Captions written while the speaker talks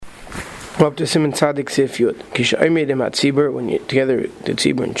We're up to Simon Tzadik Sif Yud. Kisha made him at Tzibur, when you're together, the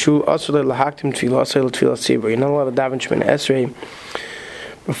Tzibur and Shul, also the Lahaktim Tfilah, also the Tfilah Tzibur. You're not allowed to daven Shemini Esrei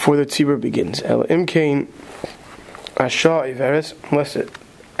before the Tzibur begins. El Imkain Asha Iveres, unless the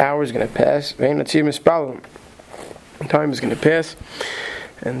hour is going to pass, Vein Tzibur Mispalim. Time is going to pass,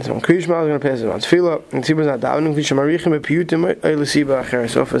 and some Krishma is going to pass on Tfilah, and Tzibur is not davening, Kisha Marichim Epiyutim Eilasiba Acher,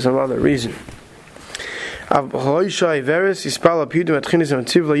 so for some other reason. But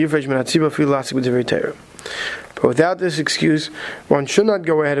without this excuse, one should not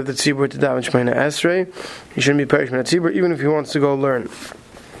go ahead of the tzibur to daven Shemini Esrei. He shouldn't be perished Shemini Tzibur, even if he wants to go learn.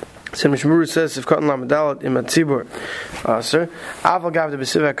 Sim Shmur says, if Katan Lamadalat in Tzibur, sir, Aval Gav the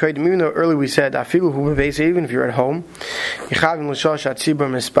Besiva Kaidim, even though earlier we said, Afilu Hu Bevesa, even if you're at home, Yichavim L'Shosh at Tzibur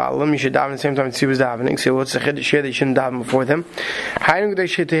Mispalim, you should daven at the same time Tzibur is davening. So what's the Chiddush here that you shouldn't daven before them? Hainu G'day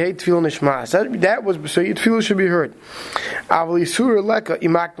Shetehei Tefillah Nishmas. That was, so your Tefillah should be heard. Aval Yisur Leka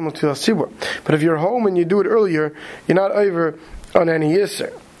Imaktam Tefillah Tzibur. But if you're home and you do it earlier, you're not over on any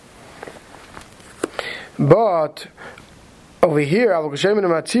Yisr. But over here, over here, if you're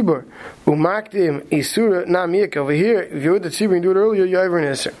with the tzibur and do it earlier, you're over in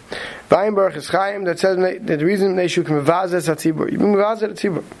Isser. Weinberg is Chaim that says that the reason they should come mevazes at tzibur. You bring mevazes at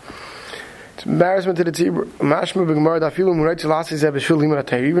tzibur. It's embarrassment to the tzibur. Mashma b'gemar dafilu muray tzalasi zeh b'shul limud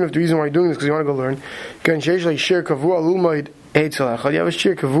atayr. Even if the reason why you're doing this is because you want to go learn, you can sheish like shir kavua lumayd eitzelach. You have a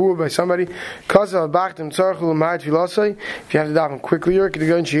shir kavua by somebody. Kazav bachtem tzarchul lumayd filasay. If you have to daven quickly, you can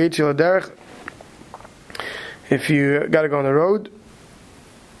go and sheitzel derech. If you got to go on the road,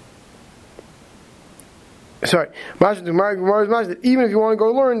 sorry, even if you want to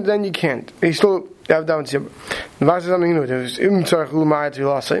go learn, then you can't. You still have down tzibur. Something new. If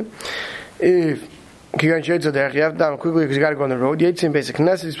you have to daven quickly because you got to go on the road, instead of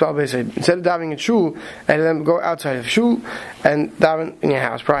davening at shul and then go outside of shul and daven in your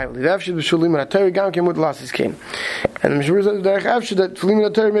house privately. And the Mishmur says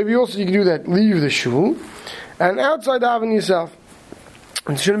that maybe also you can do that. Leave the shul and outside daven yourself.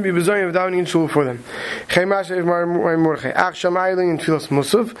 It shouldn't be bizarre of davening in shul for them. But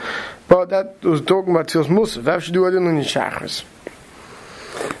that was talking about Tfilas Musaf. That should do it in the Shachris.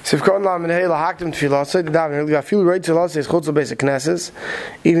 So if Katan Lamed Lahaktim Tfilah, say the davening, I feel right to Allah says Chutz Beis Knesses,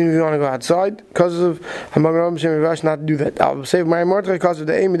 even if you want to go outside, because of Hamagram Shem Rivash not to do that. I'll say my Mordechai because of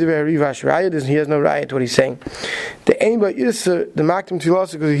the aim of the Rivash Raya, he has no Raya to what he's saying. The aim by Isser, the Maktim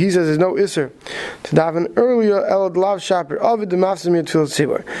Tfilah, because he says there's no Isser to daven earlier. Elad Lav Shaper of the Mafsam Tfilah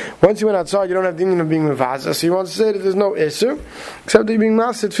Tzibur. Once you went outside, you don't have the Indian of being Mevazah, so he wants to say that there's no Isser except that you're being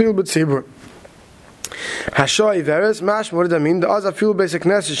Mafsam Tfilah but Tzibur. Hashoy Veres, Mash, what does that mean? The Azah feel basic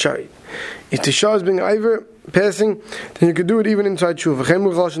necessary. If the Shah is being over passing, then you could do it even inside Shul. Bach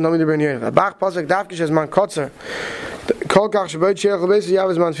Pasek Davkish as man Kotzer. Kolkach Shabbat Sheikh Lebesa Yav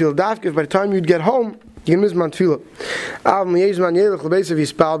is man feel Davkish. By the time you'd get home, you can miss man tefillah. Av Miyez man Yelech Lebesa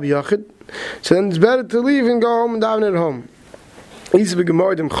Vispal B'Yachid. So then it's better to leave and go home and daven at home. One of them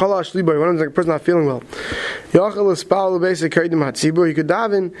is like a person not feeling well. He could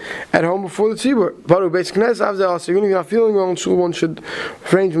daven at home before the tzibur. But so even if you're not feeling well, one should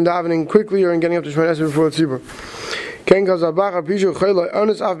refrain from davening quickly or getting up to Shemini Esrei before the tzibur.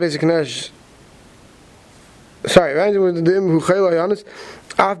 Sorry, with the who honest.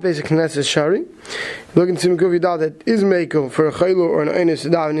 Af basic Knesset Shari. Look in Simon Kuvidal that is makel for a chaylo or an eines to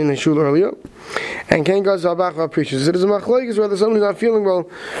daven in the shul earlier. And Ken Gaz Zabach preaches. It is a machlekes whether someone who's not feeling well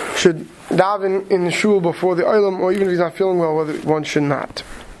should daven in the shul before the olam, or even if he's not feeling well, whether one should not.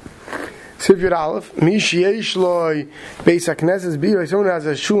 Sifyat Aleph, Mishiesh loy Beis HaKnesses B'Yoi, someone who has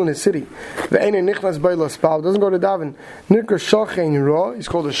a shul in his city. The Eine Nichnas Beilo Spal doesn't go to daven. Nikar Shachen Ra, he's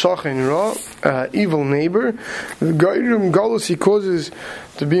called a Shachen Ra, evil neighbor. The Gairum Golus, he causes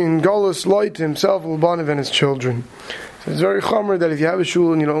to be in Golus light to himself, Ulbanav, and his children. So it's very chomer that if you have a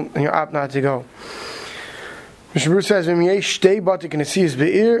shul and you're apt not to go. Mishmur says, if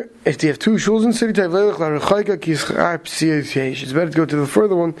they have two shuls in the city, it's better to go to the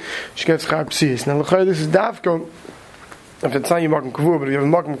further one. She gets char psiyas. Now, this is dafko. If it's not your makom kavur, but if you have a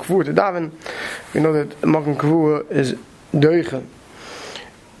makom kavur to daven, you know that makom kavur is doicha.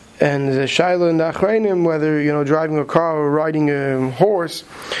 And the shaila in the achreinim, whether driving a car or riding a horse,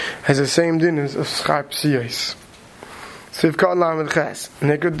 has the same din as char psiyas. So if Katan Lamed Ches,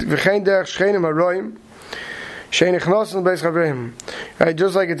 v'chein derech shchenim haroim. Right,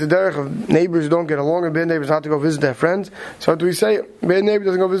 just like it's a derech of neighbors don't get along, and bad neighbors have to go visit their friends. So what do we say? Bad neighbor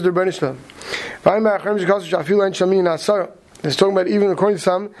doesn't go visit their Bnei Yisrael. It's talking about even according to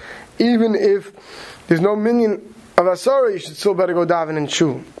some, even if there's no minion of Asara, you should still better go daven in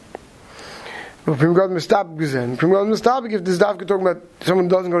shul. If this daf could talk about someone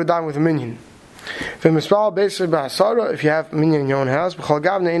who doesn't go to daven with a minion. If you have a minion in your own house, because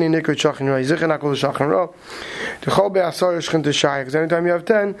anytime you have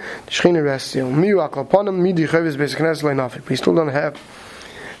 10, the Shechina rests you. We still don't have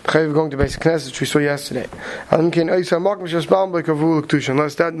the Chayiv going to basic Knesset, which we saw yesterday. Unless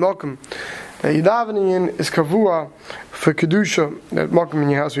that Malcolm that you davening in is kavua for kedusha, that Malcolm in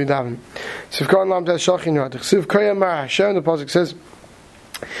your house we daven. So if God lam that shachin radich. So if Kayamar Hashem, the pasuk says,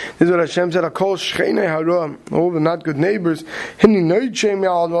 this is what Hashem said: "Akol shcheinei hara, all the not good neighbors, himni noidshem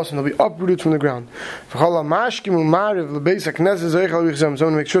ya'al, and they'll be uprooted from the ground." V'chol mashkim u'mariv lebeis haknesses zeichal vichzam.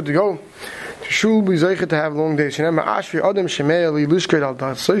 So make sure to go to shul, be zeichel to have long days. Shenema ashvi adam shemei li lushkei al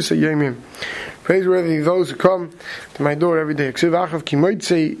dar soisa yemim. Praiseworthy those who come to my door every day. Those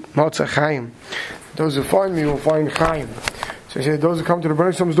who find me will find Chaim. So he said, those who come to the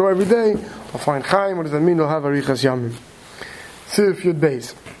Baruch Sham's door every day will find Chaim. What does that mean? They'll have Arichas Yamim. Sif Yud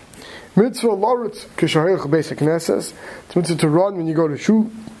Beis. Mitzvah Loritz Kishahilch Beis HaKnesses. It's mitzvah to run when you go to shul.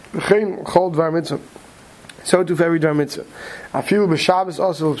 V'chein Chol Dvar Mitzvah. So too for every Dvar Mitzvah. I feel b'Shabbos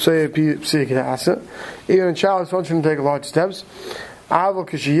also P'sei Kedasa. Even in Shabbos, function to take large steps. Aval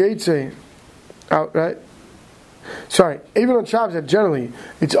Kishayetze. Out, right? Sorry, even on Shabbos, generally,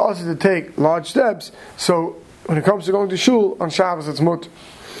 it's also to take large steps. So, when it comes to going to shul, on Shabbos, it's mut.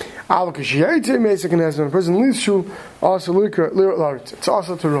 When a person leaves shul, also it's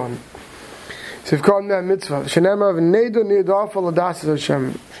also to run. So, if called that mitzvah,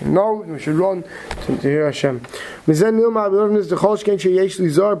 no, we should run to hear Hashem. A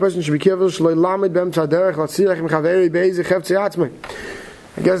person should be careful.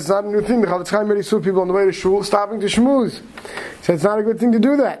 I guess it's not a new thing. The Chafetz Chaim already saw people on the way to shul stopping to shmooze. So it's not a good thing to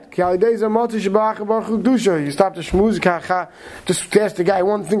do that. You stop to shmooze, just ask the guy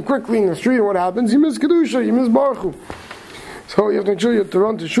one thing quickly in the street, and what happens? You miss Kedusha, you miss Baruch Hu. So you have to make sure you have to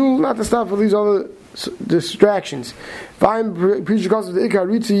run to shul, not to stop for these other distractions. It's the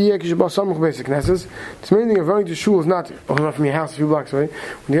main thing of running to shul is not from your house a few blocks away.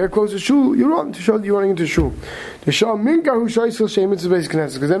 When you're close to shul, you run to show that you're running into shul. The shah minka who shaisel shem mitzvah beis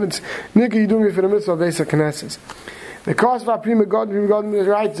knesses, because then it's minka you're doing it for the mitzvah beis knesses. The cost of our prima god is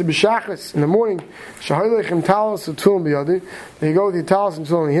right to b'shachas in the morning. Shahalechem talos of tefillin biyadi. They go with the talos and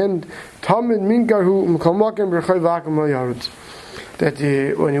tefillin in the hand. Tamid minka who mkamakim b'rchay vakum lo yarutz. That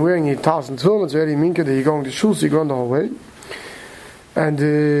when you're wearing your talis and tefillin, it's already minka that you're going to shul, so you go on the whole way. And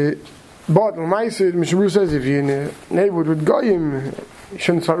but Mishabru says if you're in a neighborhood with goyim, you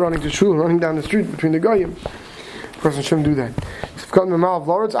shouldn't start running to shul, running down the street between the goyim. A person shouldn't do that. So if you come to the mouth of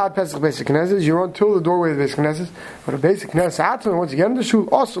Loritz, at Pesach basic Knesses, you run till the doorway of the basic Knesses. But a basic Knesses, once you get into shul,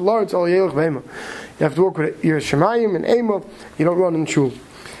 also Loritz al yelech beima. You have to walk with your shemayim and ema. You don't run in shul.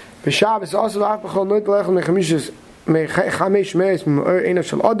 B'Shabbos also la'afbachol noit lechem mechamishis. Right,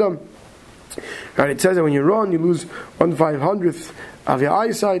 it says that when you run, you lose 1/500th of your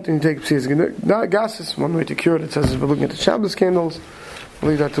eyesight, and you take psias gases. One way to cure it, it says, we're looking at the Shabbos candles.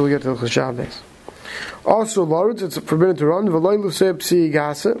 We'll leave that till we get to the Shabbos. Also, Loritz, it's forbidden to run.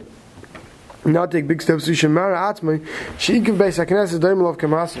 Not take big steps. When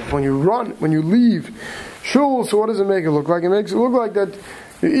you run, when you leave shul, so what does it make it look like? It makes it look like that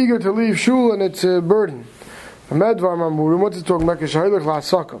you're eager to leave shul and it's a burden. What's it talking about?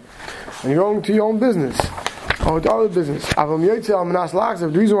 When you're going to your own business or to other business.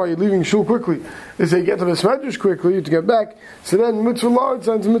 The reason why you're leaving shul quickly is they get to the Medrash quickly to get back. So then mitzvah Lord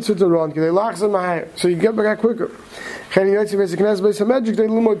sends mitzvah to run. So you get back quicker. So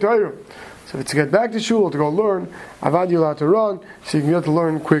to get back to shul to go learn, Avad you're allowed to run, so you can get to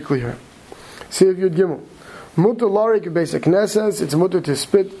learn quickly here. See if you'd gimel. Mutter larik basic knesses. It's mutter to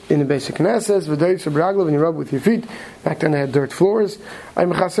spit in the basic knesses. V'deit shabragla when you rub with your feet. Back then they had dirt floors.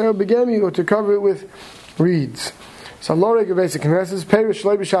 I'm chaser begemi or to cover it with reeds. So larik basic knesses. Perish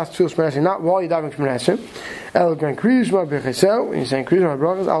leibishas tefil shmerasi. Not while you're diving shmerasi. El gran kriyishma bechesel. When you're saying kriyishma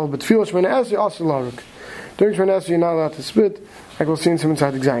brachas, al but tefil shmerasi also larik. During shmerasi you're not allowed to spit. Like we'll see in some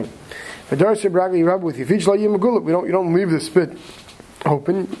inside the exam. V'deit shabragla you rub with your feet. You don't leave the spit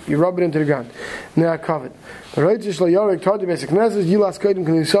open, you rub it into the ground. They are covered. The righteous layarik taught the basic knesses, yilas kaidim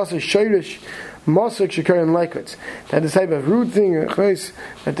can usasa shirish mosik shikar and liquids. That is type of root thing,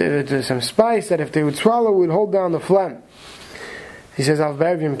 that there's some spice that if they would swallow would hold down the phlegm. He says, Al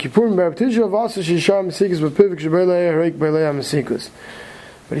Bavim Kippurim Baratisha of also Shishar Masikas with Pivik Shabalaya Harik Balaya Masikas.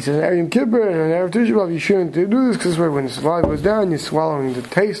 But he says, in Erev Kippur and in Erev Tisha B'Av, you shouldn't do this because when the saliva goes down, you're swallowing the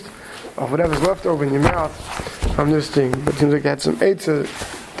taste of whatever's left over in your mouth from this thing. But it seems like it had some eitzah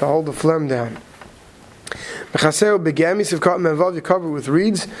to hold the phlegm down. You cover it with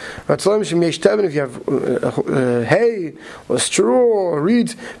reeds. If you have hay or straw or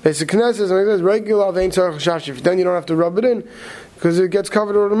reeds, regular, then you don't have to rub it in because it gets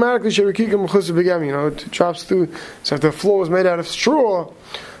covered automatically. It drops through. So if the floor is made out of straw,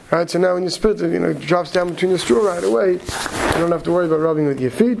 right? So now when you spit it, it drops down between the straw right away. You don't have to worry about rubbing with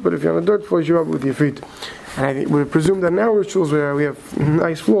your feet. But if you're on a dirt floor, you rub it with your feet. And I think we presume that in our rituals where we have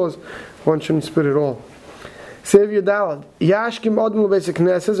nice floors, one shouldn't spit at all. Save your dalad. Yashkim Adam basic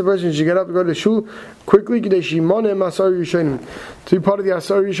says a person should get up and go to shul quickly. To be part of the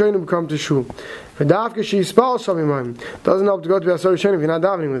Asar Yishonim, come to shul. Doesn't help to go to the Asar Yishonim if you're not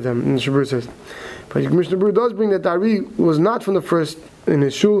davening with them. Mishnah says, but Mishnah Berurah does bring that Ari was not from the first in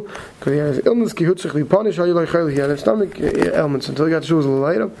his shul because he had his illness. He had stomach ailments until he got to shul a little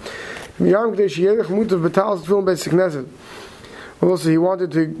later. Also, he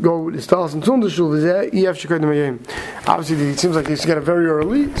wanted to go with his talis and tefillin to shul. Obviously, it seems like he used to get up very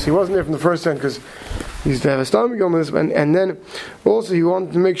early, so he wasn't there from the first time because he used to have a stomach illness. And then also he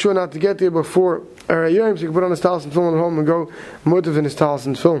wanted to make sure not to get there before Arayim, so he could put on his talis and tefillin at home and go motiv in his talis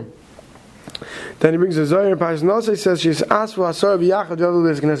and tefillin. Then he brings the Zohar and Parshas Naso. He says she's asked for Asar b'yachad v'avil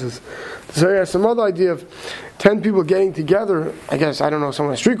b'knesses. The Zohar has some other idea of 10 people getting together. I guess, I don't know,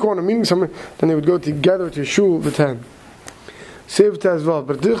 somewhere on a street corner meeting somewhere. Then they would go together to shul the 10. Siv Tezvav.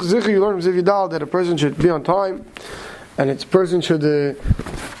 But Zichur, you learn from Ziv Yidal that a person should be on time, and a person should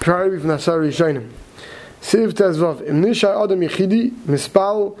try to be from Asar Yishonim. Siv Tezvav. Im Nishai Adam Yechidi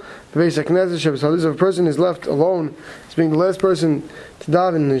Mispal B'Beis HaKnesses Shebes. So if a person is left alone, as being the last person to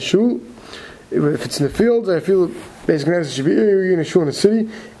daven in the shul. If it's in the fields, I feel Beis HaKnesses should be in a shul in the city.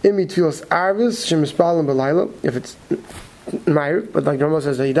 Imi Tfilas Arvis Shemispalim B'Layla. If it's Meir, but like the Rambam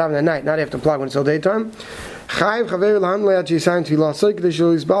says that you daven at night, not after plug when it's still daytime. Chayiv Chaver L'Han Le'at Yisayin Tfilasik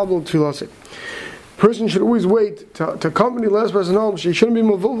D'Shul Yisbalbel Tfilasik. Person should always wait to accompany the last person home. She shouldn't be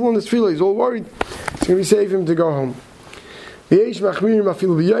mavulful in this tefillah. He's all worried. It's going to be safe for him to go home. The Rambam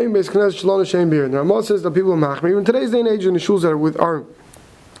says that people are machmir. In today's day and age, in the shuls that are with are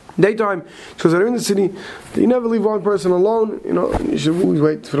daytime, because they're in the city, you never leave one person alone. You should always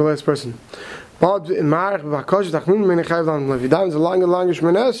wait for the last person. But in Marach, if you daven a longer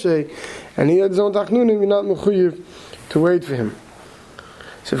shmaneshe, and he had his own tachnunim, you're not mechuyev to wait for him.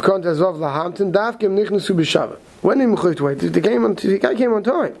 So if Kant has vav lahamtin, davkim nichnasu b'shavat. When did he mechuyev to wait? The guy came on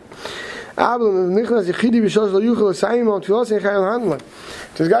time. This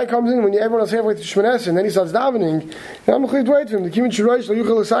guy comes in when everyone else halfway to Shmanes, and then he starts davening. I'm going to wait for him.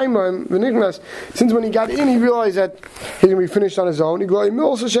 Since when he got in, he realized that he's going to be finished on his own. That's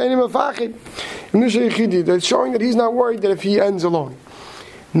showing that he's not worried that if he ends alone.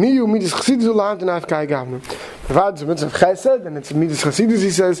 Provides a mitzvah of chesed, and it's a mitzvah of chassidus.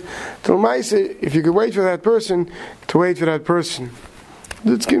 He says, if you could wait for that person, to wait for that person.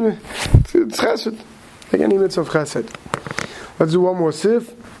 It's chesed, like any mitzvah of chesed. Let's do one more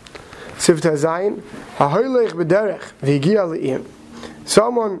sif. Sif Tazayin. Ha'hoylech b'derech v'higia le'im.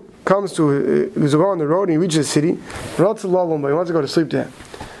 Someone comes to, he's on the road and he reaches a city. But he wants to go to sleep there.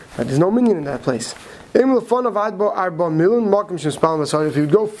 But there's no minion in that place. If he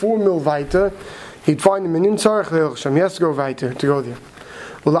would go 4 mil weiter, he'd find a minion. He has to go weiter to go there.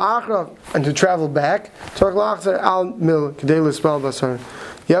 And to travel back,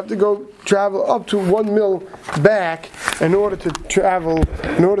 you have to go travel up to 1 mil back in order to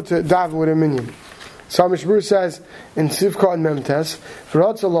daven with a minion. So Mishnah Berurah says in Sivka and Memtes, for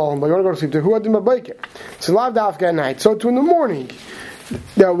us alone, but you want to go to sleep there, who had them a baker? So lav dafka at night. So 2 in the morning,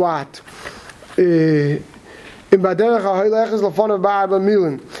 that what? If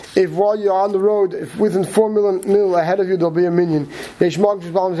while you're on the road, if within 4 mil ahead of you there'll be a minion, you should wait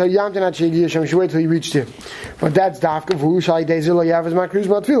till you reach there. But that's dafka for Hushai Dezil Yav Man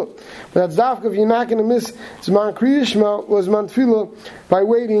Kriyishma Tefillah. But that's dafka if you're not going to miss Zman Kriyishma was Man Tefillah by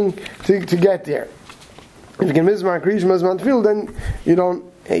waiting to get there. If you can miss Zman Kriyishma Zman Tefillah, then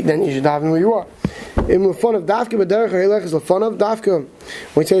you should daven where you are. In the fun of dafka, but derech haylech is the fun of dafka.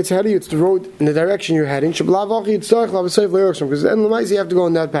 When you say it's ahead of you, it's the road in the direction you're heading. Because then the mice you have to go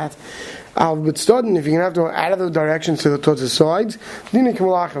on that path. But studying, if you're going to have to go out of the directions towards the sides, dini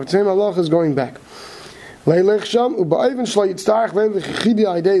kamalach. The same halach is going back. Leilech sham u'ba'ayvin shlo yitztarach leilech chidi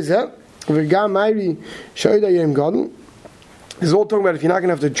aydei zeh v'gam mayri shoyda yem gadol. This is all talking about if you're not going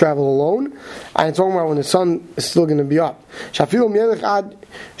to have to travel alone, and it's talking about when the sun is still going to be up. If it's going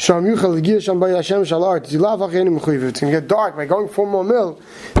to get dark by going 4 more mil,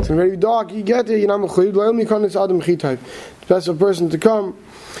 it's going to be dark. You get there, you're not mechuyev. It's best for a person to come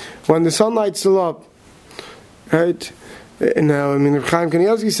when the sunlight's still up, right? Now, I mean, Reb Chaim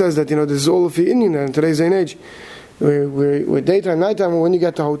Kanievsky says that, this is all of the Indian in today's day and age. Where daytime, nighttime, when you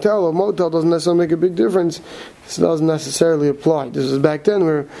get to a hotel or motel doesn't necessarily make a big difference. This doesn't necessarily apply. This was back then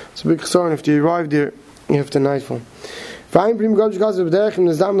where it's a big concern. If you arrive there, you have to nightfall.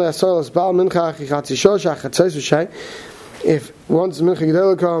 If once Mincha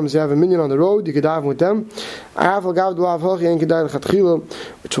Gedela comes, you have a minion on the road, you could daven with them.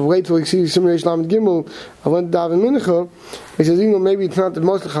 Which will wait till you see Simulation Lamed Gimel. I went to daven Mincha. He says, even though maybe it's not the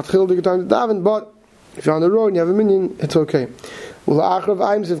most Chatchil, you time to daven, but if you're on the road and you have a minion, it's okay.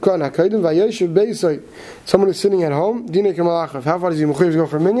 Someone is sitting at home, how far does he go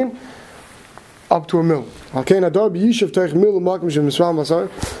for a minion? Up to a mill.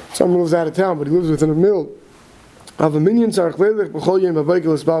 Someone lives out of town, but he lives within a mill. Have a minion, he has to go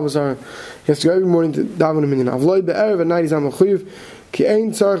every morning to daven a minion. At night he's not mechuyev. You're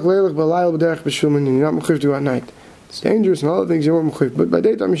not mechuyev to go at night. It's dangerous and all the things you weren't mechuyev, but by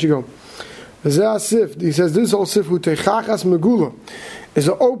daytime you should go. He says this whole sif teichachas megula is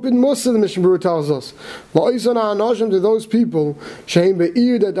an open mussar. The Mishnah Berurah tells us to those people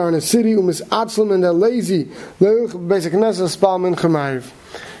that are in a city and they're lazy. He's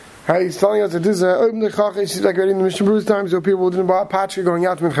telling us that this is an open teichachas. Like in the Mishnah Berurah's times, so people didn't buy a patch going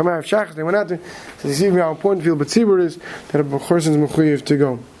out to Mincha Ma'ariv Shachar. They went out there. So you see how important field B'tzibur is that a person is mechuyev to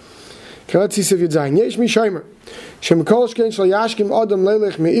go. Okay, let's see if you're dying. Yesh mi shaymer. A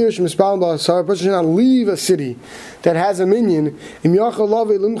person should not leave a city that has a minion. And as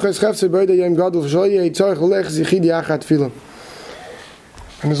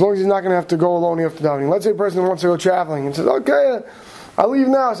long as he's not going to have to go alone, he has to daven. Let's say a person wants to go traveling and says, okay, I'll leave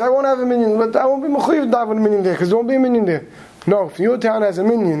now, so I won't have a minion, but I won't be mechuyev to daven with a minion there, because there won't be a minion there. No, if your town has a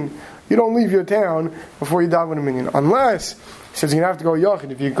minion, you don't leave your town before you daven with a minion. Unless, he says you're going to have to go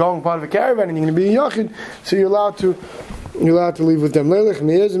yachid. If you're going part of a caravan and you're going to be a yachid, so you're allowed to leave with them. Leilech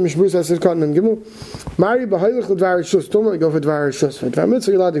me'ez and mishbrus hasid katan and gimel. Mari b'haylich l'dvar shus. Don't let go for dvar shus. For dvar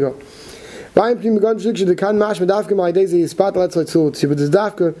mitzvah, you're allowed to go. Vayim p'nim began shlikshah the kan mashma dafka ma'idei yispat let's let tzul tzibur. This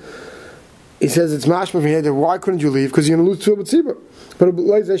dafka, he says it's mashma from here. Why couldn't you leave? Because you're going to lose tzul tzibur. But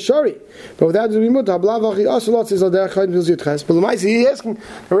like the shari. But without the remuta, blavachi asulot says al derech chayim fills yitches. But the ma'isi he asking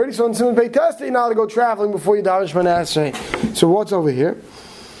already so in Simon Pei Test you're not to go traveling before you daven Shemana Esrei. So what's over here?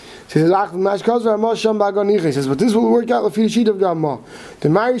 He says, but this will work out the sheet of Gamma. The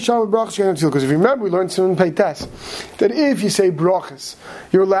Mari Shama brachas because if you remember, we learned Simon Pei Test that if you say brachas,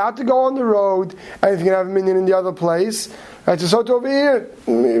 you're allowed to go on the road, and if you can have a minion in the other place. Right, so over here,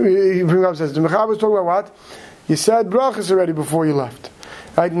 he brings up says the Mechaber was talking about what you said brachas already before you left.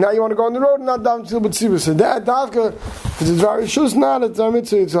 Right, now you want to go on the road and not down to Tzibur. So that Davka is a very shus not at the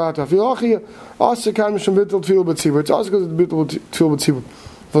mitzvah. It's hard. If you also can from bittul tefillah b'tzibur, it's also because it's bittul tefillah b'tzibur.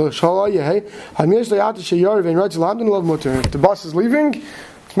 If the bus is leaving,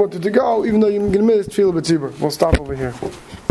 it's mutter to go, even though you're going to miss tefillah b'tzibur. We'll stop over here.